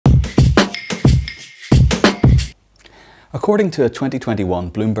According to a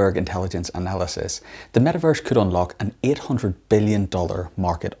 2021 Bloomberg Intelligence analysis, the Metaverse could unlock an $800 billion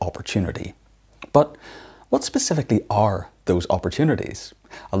market opportunity. But what specifically are those opportunities?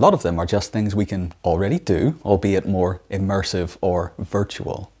 A lot of them are just things we can already do, albeit more immersive or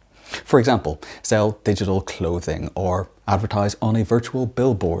virtual. For example, sell digital clothing, or advertise on a virtual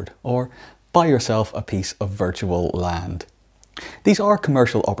billboard, or buy yourself a piece of virtual land. These are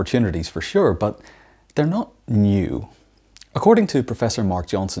commercial opportunities for sure, but they're not new. According to Professor Mark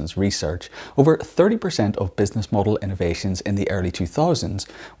Johnson's research, over 30% of business model innovations in the early 2000s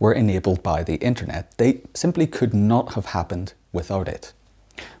were enabled by the internet. They simply could not have happened without it.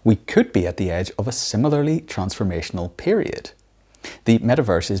 We could be at the edge of a similarly transformational period. The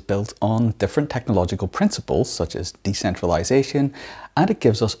metaverse is built on different technological principles such as decentralisation, and it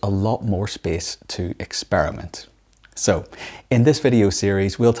gives us a lot more space to experiment. So, in this video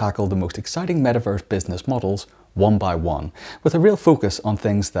series, we'll tackle the most exciting metaverse business models one by one, with a real focus on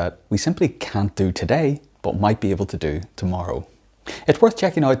things that we simply can't do today, but might be able to do tomorrow. It's worth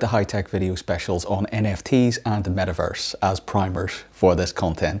checking out the high-tech video specials on NFTs and the metaverse as primers for this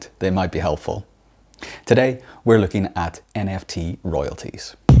content. They might be helpful. Today, we're looking at NFT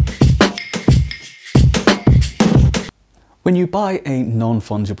royalties. When you buy a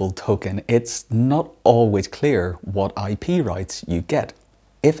non-fungible token, it's not always clear what IP rights you get,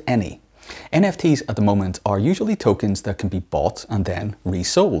 if any. NFTs at the moment are usually tokens that can be bought and then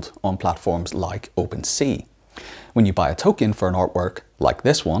resold on platforms like OpenSea. When you buy a token for an artwork like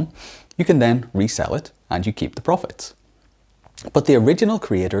this one, you can then resell it and you keep the profits. But the original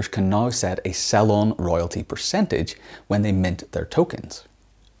creators can now set a sell-on royalty percentage when they mint their tokens.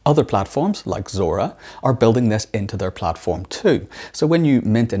 Other platforms like Zora are building this into their platform too. So when you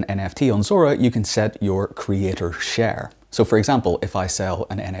mint an NFT on Zora, you can set your creator share. So for example, if I sell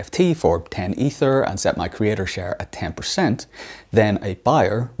an NFT for 10 Ether and set my creator share at 10%, then a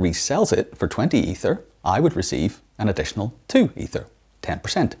buyer resells it for 20 Ether, I would receive an additional 2 Ether,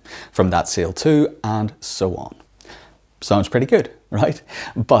 10% from that sale too, and so on. Sounds pretty good, right?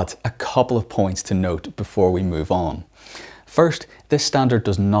 But a couple of points to note before we move on. First, this standard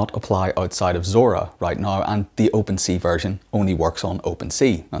does not apply outside of Zora right now, and the OpenSea version only works on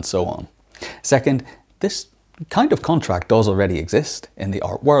OpenSea, and so on. Second, this kind of contract does already exist in the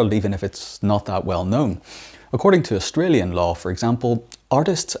art world, even if it's not that well known. According to Australian law, for example,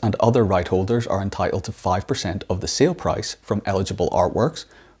 artists and other right holders are entitled to 5% of the sale price from eligible artworks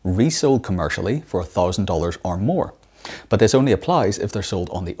resold commercially for $1,000 or more. But this only applies if they're sold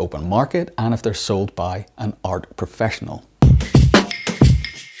on the open market and if they're sold by an art professional.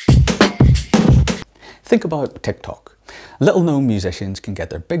 Think about TikTok. Little-known musicians can get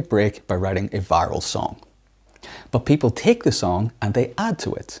their big break by writing a viral song. But people take the song and they add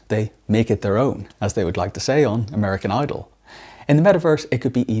to it. They make it their own, as they would like to say on American Idol. In the metaverse, it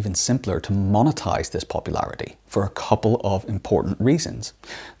could be even simpler to monetize this popularity for a couple of important reasons.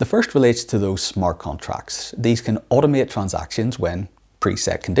 The first relates to those smart contracts. These can automate transactions when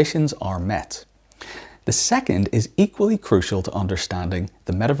preset conditions are met. The second is equally crucial to understanding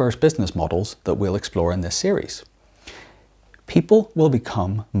the metaverse business models that we'll explore in this series. People will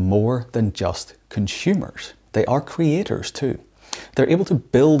become more than just consumers. They are creators too. They're able to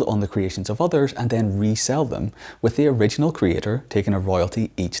build on the creations of others and then resell them, with the original creator taking a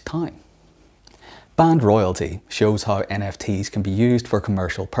royalty each time. Band royalty shows how NFTs can be used for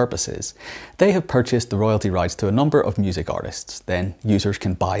commercial purposes. They have purchased the royalty rights to a number of music artists. Then users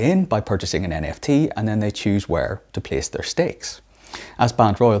can buy in by purchasing an NFT, and then they choose where to place their stakes. As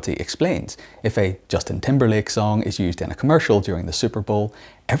Band Royalty explains, if a Justin Timberlake song is used in a commercial during the Super Bowl,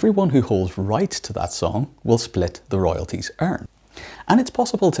 everyone who holds rights to that song will split the royalties earned. And it's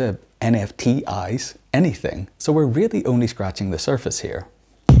possible to NFTize anything, so we're really only scratching the surface here.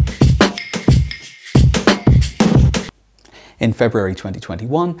 In February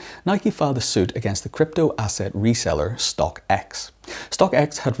 2021, Nike filed a suit against the crypto asset reseller StockX.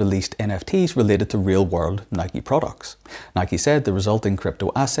 StockX had released NFTs related to real-world Nike products. Nike said the resulting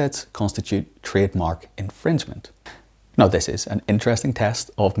crypto assets constitute trademark infringement. Now, this is an interesting test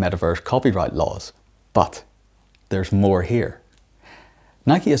of metaverse copyright laws, but there's more here.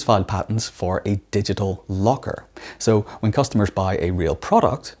 Nike has filed patents for a digital locker. So when customers buy a real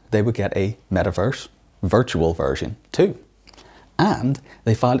product, they would get a metaverse virtual version too. And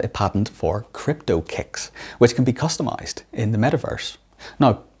they filed a patent for crypto kicks, which can be customized in the metaverse.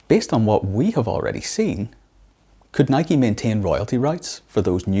 Now, based on what we have already seen, could Nike maintain royalty rights for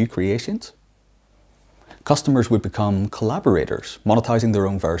those new creations? Customers would become collaborators, monetizing their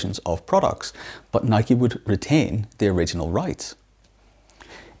own versions of products, but Nike would retain the original rights.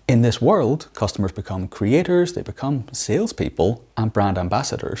 In this world, customers become creators, they become salespeople and brand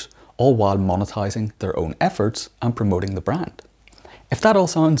ambassadors, all while monetizing their own efforts and promoting the brand. If that all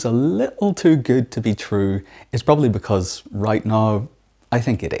sounds a little too good to be true, it's probably because right now, I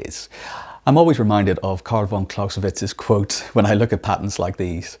think it is. I'm always reminded of Karl von Clausewitz's quote when I look at patents like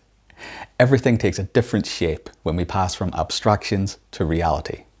these. Everything takes a different shape when we pass from abstractions to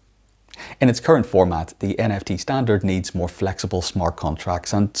reality. In its current format, the NFT standard needs more flexible smart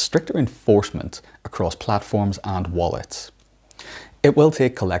contracts and stricter enforcement across platforms and wallets. It will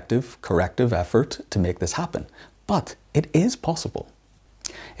take collective, corrective effort to make this happen, but it is possible.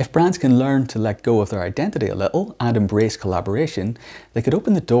 If brands can learn to let go of their identity a little and embrace collaboration, they could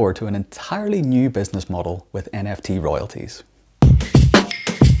open the door to an entirely new business model with NFT royalties.